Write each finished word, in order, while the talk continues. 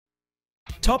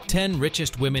Top 10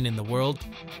 richest women in the world.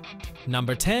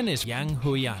 Number 10 is Yang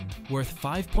Huiyan, worth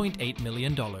 $5.8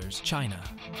 million, China.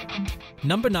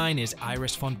 Number 9 is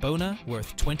Iris Fontbona,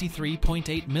 worth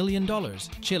 $23.8 million,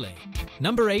 Chile.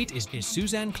 Number 8 is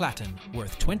Susanne Klatten,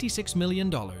 worth $26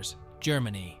 million,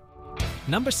 Germany.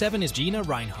 Number 7 is Gina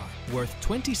Rinehart, worth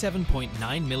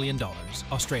 $27.9 million,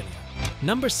 Australia.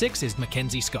 Number 6 is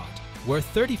Mackenzie Scott,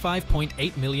 worth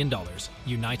 $35.8 million,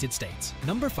 United States.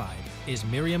 Number 5 is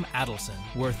Miriam Adelson,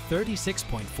 worth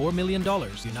 $36.4 million,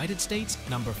 United States.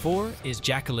 Number 4 is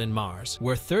Jacqueline Mars,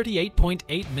 worth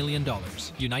 $38.8 million,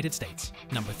 United States.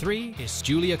 Number 3 is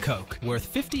Julia Koch,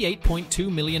 worth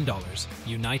 $58.2 million,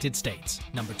 United States.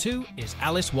 Number 2 is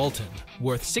Alice Walton,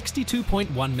 worth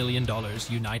 $62.1 million,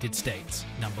 United States.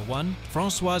 Number 1,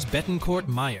 Francoise Bettencourt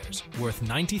Meyers, worth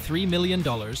 $93 million,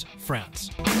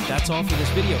 France. That's all for this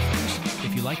video, folks.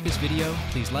 If you like this video,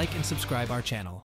 please like and subscribe our channel.